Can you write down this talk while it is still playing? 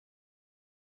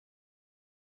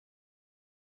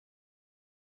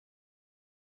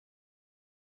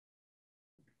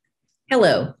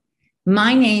Hello,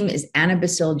 my name is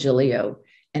Becil Giglio,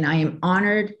 and I am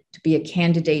honored to be a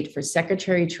candidate for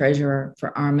Secretary Treasurer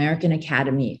for our American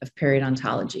Academy of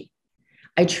Periodontology.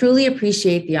 I truly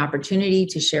appreciate the opportunity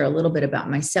to share a little bit about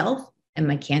myself and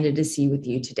my candidacy with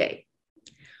you today.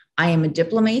 I am a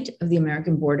diplomate of the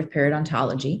American Board of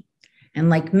Periodontology, and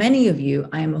like many of you,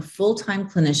 I am a full-time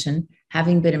clinician,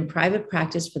 having been in private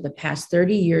practice for the past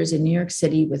 30 years in New York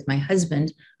City with my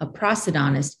husband, a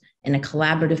prosthodontist, in a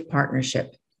collaborative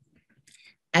partnership.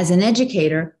 As an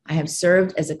educator, I have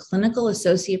served as a clinical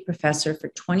associate professor for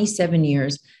 27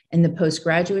 years in the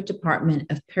postgraduate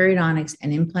department of periodontics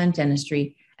and implant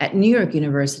dentistry at New York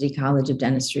University College of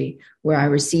Dentistry, where I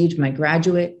received my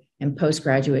graduate and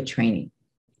postgraduate training.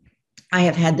 I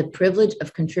have had the privilege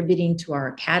of contributing to our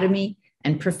academy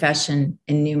and profession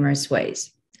in numerous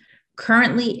ways.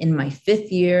 Currently, in my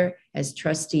 5th year as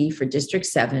trustee for District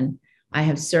 7, I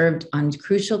have served on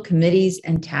crucial committees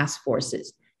and task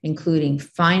forces, including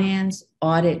finance,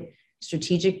 audit,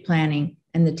 strategic planning,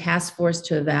 and the task force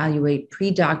to evaluate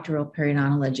pre-doctoral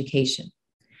periodontal education.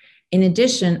 In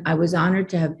addition, I was honored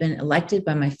to have been elected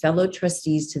by my fellow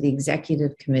trustees to the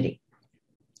executive committee.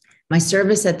 My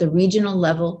service at the regional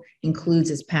level includes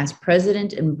as past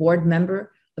president and board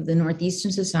member of the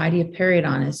Northeastern Society of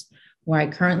Periodontists, where I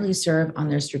currently serve on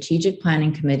their strategic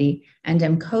planning committee and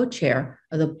am co-chair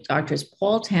of the Drs.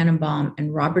 Paul Tannenbaum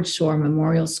and Robert Shore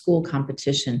Memorial School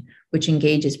competition, which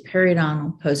engages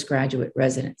periodontal postgraduate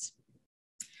residents.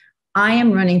 I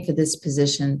am running for this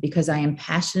position because I am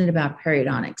passionate about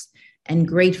periodontics and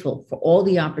grateful for all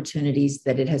the opportunities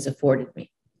that it has afforded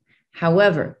me.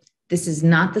 However, this is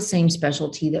not the same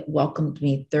specialty that welcomed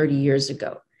me 30 years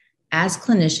ago. As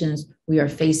clinicians, we are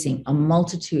facing a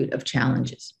multitude of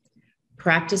challenges.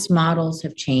 Practice models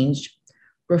have changed.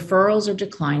 Referrals are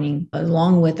declining,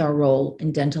 along with our role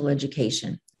in dental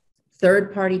education.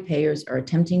 Third-party payers are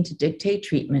attempting to dictate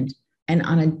treatment, and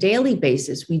on a daily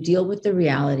basis, we deal with the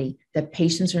reality that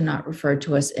patients are not referred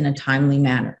to us in a timely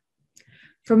manner.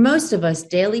 For most of us,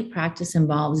 daily practice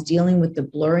involves dealing with the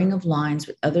blurring of lines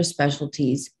with other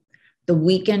specialties, the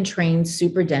weekend-trained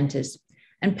super dentists,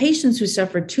 and patients who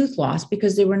suffer tooth loss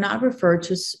because they were not referred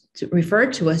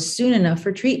to us soon enough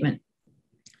for treatment.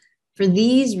 For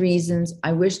these reasons,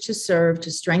 I wish to serve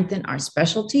to strengthen our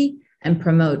specialty and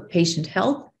promote patient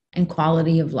health and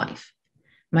quality of life.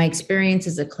 My experience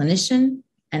as a clinician,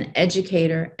 an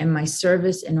educator, and my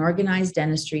service in organized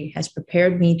dentistry has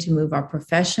prepared me to move our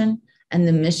profession and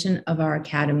the mission of our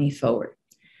academy forward.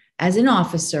 As an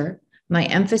officer, my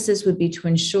emphasis would be to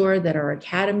ensure that our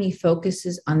academy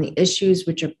focuses on the issues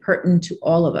which are pertinent to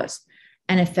all of us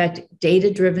and affect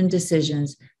data-driven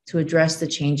decisions to address the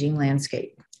changing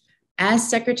landscape. As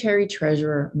Secretary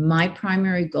Treasurer, my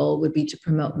primary goal would be to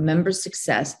promote member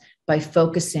success by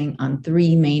focusing on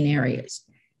 3 main areas: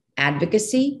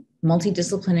 advocacy,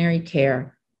 multidisciplinary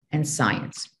care, and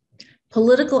science.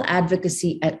 Political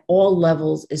advocacy at all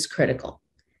levels is critical.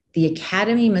 The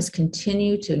Academy must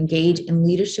continue to engage in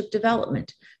leadership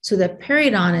development so that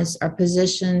periodontists are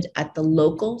positioned at the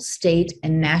local, state,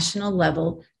 and national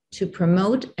level to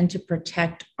promote and to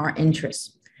protect our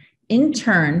interests. In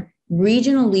turn,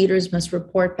 regional leaders must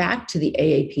report back to the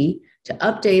AAP to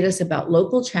update us about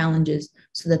local challenges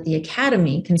so that the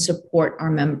Academy can support our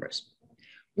members.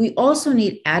 We also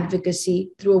need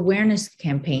advocacy through awareness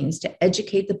campaigns to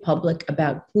educate the public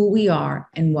about who we are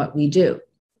and what we do.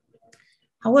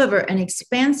 However, an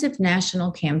expansive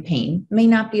national campaign may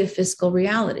not be a fiscal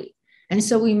reality, and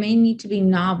so we may need to be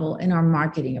novel in our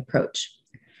marketing approach.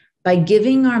 By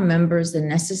giving our members the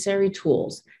necessary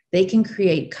tools, they can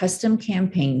create custom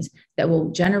campaigns that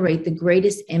will generate the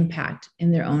greatest impact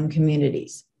in their own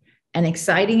communities. An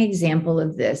exciting example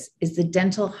of this is the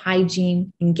Dental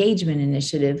Hygiene Engagement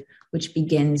Initiative, which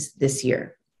begins this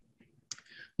year.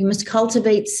 We must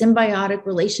cultivate symbiotic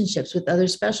relationships with other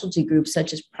specialty groups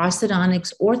such as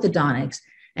prosthodontics, orthodontics,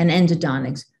 and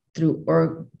endodontics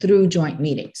through joint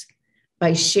meetings.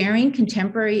 By sharing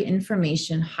contemporary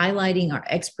information, highlighting our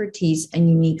expertise and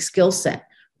unique skill set,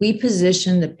 we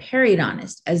position the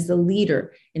periodontist as the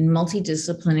leader in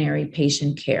multidisciplinary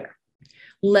patient care.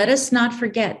 Let us not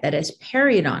forget that as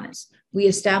periodontists, we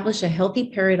establish a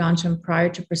healthy periodontium prior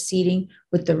to proceeding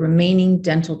with the remaining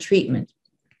dental treatment.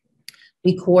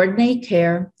 We coordinate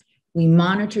care, we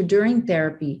monitor during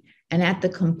therapy, and at the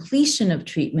completion of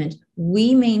treatment,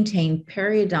 we maintain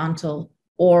periodontal,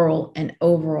 oral, and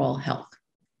overall health.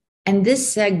 And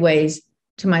this segues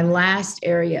to my last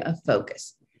area of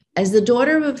focus. As the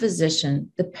daughter of a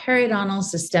physician, the periodontal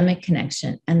systemic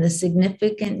connection and the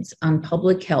significance on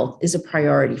public health is a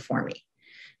priority for me.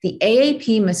 The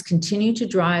AAP must continue to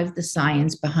drive the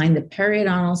science behind the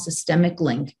periodontal systemic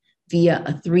link via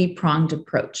a three-pronged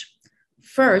approach.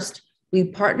 First, we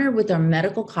partner with our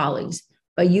medical colleagues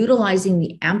by utilizing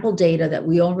the ample data that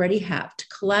we already have to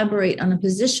collaborate on a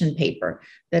position paper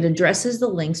that addresses the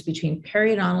links between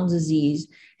periodontal disease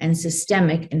and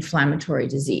systemic inflammatory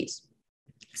disease.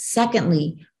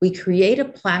 Secondly, we create a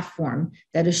platform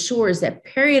that assures that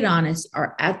periodontists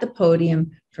are at the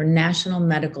podium for national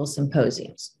medical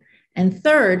symposiums. And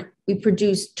third, we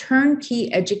produce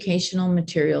turnkey educational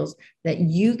materials that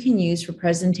you can use for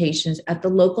presentations at the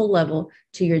local level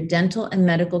to your dental and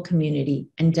medical community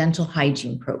and dental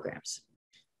hygiene programs.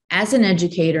 As an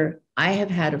educator, I have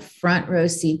had a front row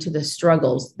seat to the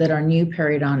struggles that our new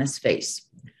periodontists face.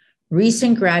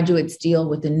 Recent graduates deal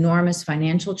with enormous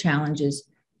financial challenges,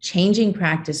 changing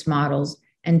practice models,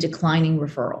 and declining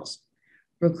referrals.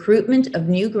 Recruitment of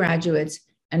new graduates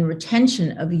and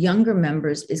retention of younger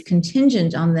members is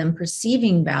contingent on them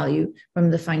perceiving value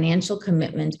from the financial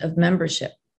commitment of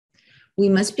membership. We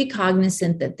must be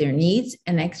cognizant that their needs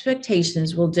and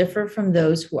expectations will differ from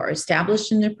those who are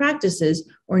established in their practices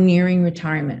or nearing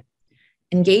retirement.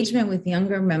 Engagement with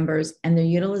younger members and their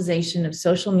utilization of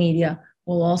social media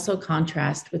will also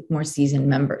contrast with more seasoned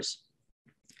members.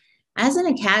 As an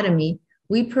academy,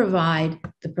 we provide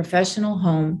the professional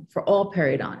home for all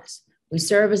periodontists. We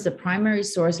serve as the primary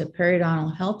source of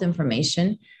periodontal health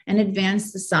information and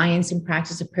advance the science and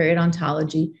practice of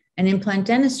periodontology and implant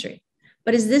dentistry.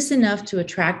 But is this enough to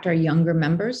attract our younger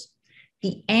members?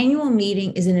 The annual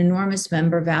meeting is an enormous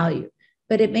member value,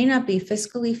 but it may not be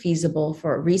fiscally feasible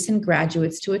for recent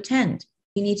graduates to attend.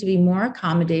 We need to be more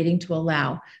accommodating to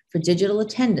allow for digital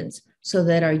attendance so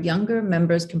that our younger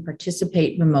members can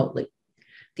participate remotely.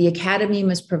 The Academy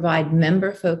must provide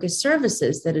member-focused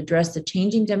services that address the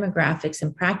changing demographics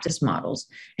and practice models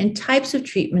and types of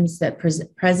treatments that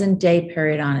present-day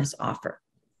periodontists offer.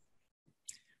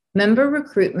 Member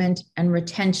recruitment and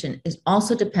retention is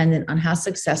also dependent on how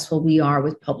successful we are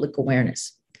with public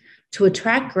awareness. To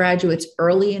attract graduates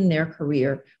early in their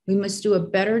career, we must do a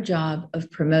better job of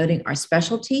promoting our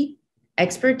specialty,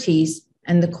 expertise,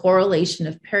 and the correlation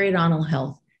of periodontal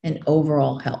health and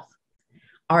overall health.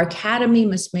 Our academy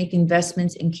must make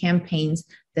investments in campaigns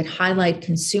that highlight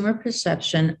consumer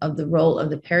perception of the role of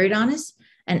the periodontist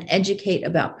and educate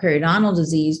about periodontal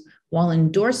disease while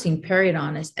endorsing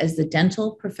periodontists as the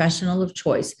dental professional of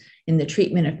choice in the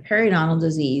treatment of periodontal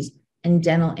disease and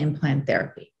dental implant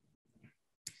therapy.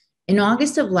 In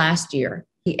August of last year,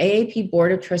 the AAP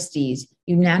Board of Trustees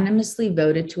unanimously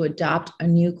voted to adopt a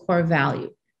new core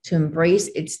value to embrace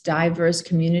its diverse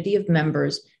community of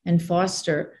members and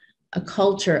foster a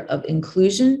culture of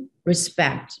inclusion,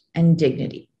 respect, and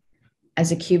dignity.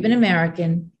 As a Cuban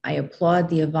American, I applaud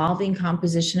the evolving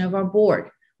composition of our board,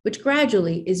 which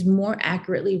gradually is more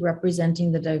accurately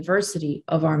representing the diversity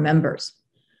of our members.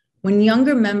 When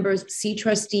younger members see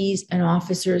trustees and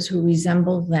officers who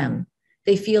resemble them,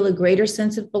 they feel a greater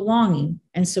sense of belonging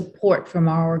and support from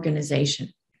our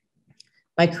organization.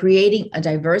 By creating a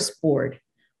diverse board,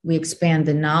 we expand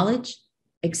the knowledge,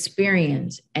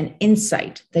 experience, and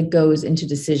insight that goes into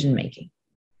decision-making.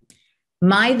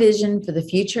 My vision for the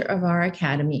future of our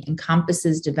academy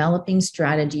encompasses developing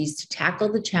strategies to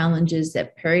tackle the challenges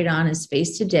that periodontists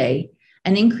face today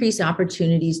and increase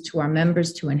opportunities to our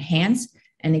members to enhance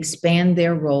and expand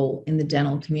their role in the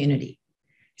dental community.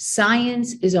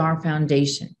 Science is our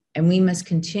foundation, and we must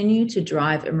continue to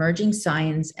drive emerging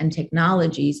science and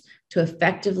technologies to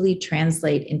effectively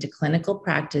translate into clinical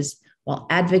practice while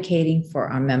advocating for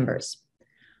our members.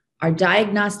 Our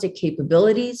diagnostic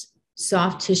capabilities,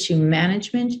 soft tissue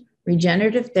management,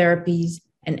 regenerative therapies,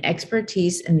 and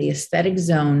expertise in the aesthetic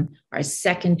zone are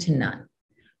second to none.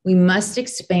 We must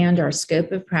expand our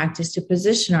scope of practice to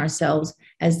position ourselves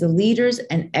as the leaders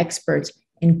and experts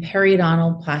in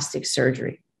periodontal plastic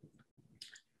surgery.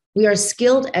 We are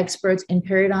skilled experts in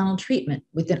periodontal treatment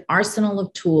with an arsenal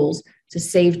of tools to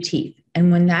save teeth.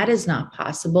 And when that is not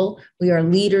possible, we are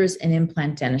leaders in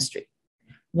implant dentistry.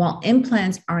 While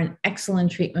implants are an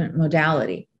excellent treatment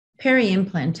modality,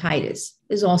 peri-implantitis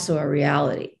is also a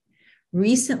reality.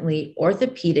 Recently,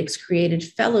 orthopedics created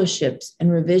fellowships in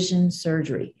revision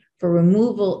surgery for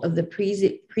removal of the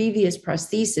previous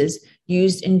prosthesis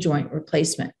used in joint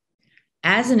replacement.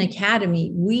 As an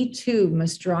academy, we too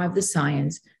must drive the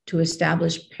science to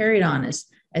establish periodontists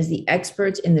as the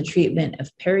experts in the treatment of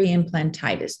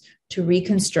peri-implantitis to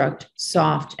reconstruct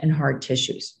soft and hard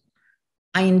tissues.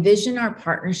 I envision our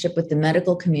partnership with the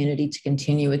medical community to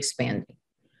continue expanding.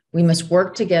 We must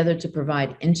work together to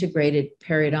provide integrated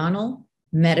periodontal,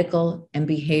 medical, and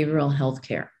behavioral health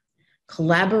care.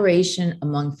 Collaboration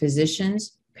among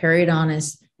physicians,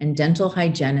 periodontists, and dental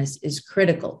hygienists is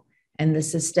critical, and the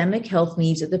systemic health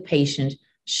needs of the patient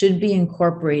should be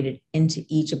incorporated into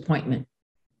each appointment.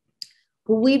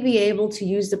 Will we be able to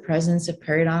use the presence of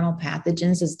periodontal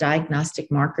pathogens as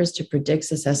diagnostic markers to predict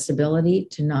susceptibility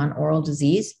to non-oral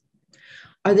disease?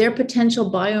 Are there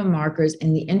potential biomarkers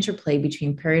in the interplay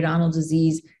between periodontal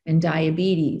disease and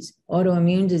diabetes,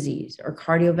 autoimmune disease, or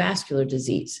cardiovascular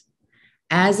disease?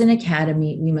 As an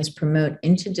academy, we must promote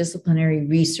interdisciplinary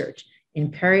research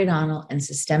in periodontal and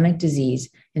systemic disease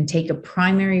and take a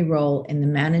primary role in the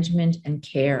management and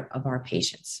care of our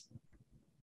patients.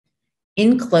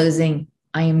 In closing,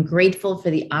 I am grateful for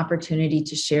the opportunity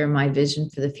to share my vision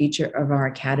for the future of our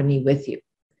academy with you.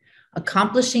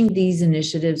 Accomplishing these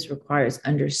initiatives requires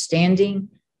understanding,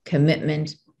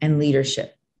 commitment, and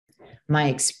leadership. My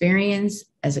experience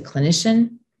as a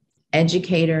clinician,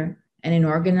 educator, and in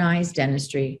organized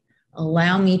dentistry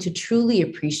allow me to truly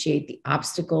appreciate the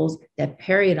obstacles that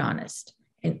periodontists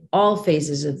in all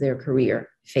phases of their career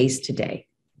face today.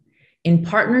 In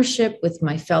partnership with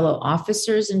my fellow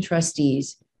officers and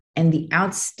trustees and the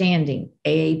outstanding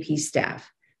AAP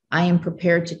staff, I am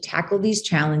prepared to tackle these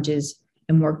challenges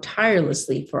and work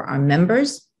tirelessly for our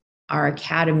members, our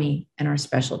academy, and our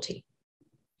specialty.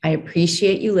 I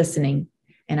appreciate you listening,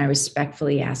 and I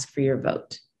respectfully ask for your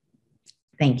vote.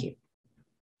 Thank you.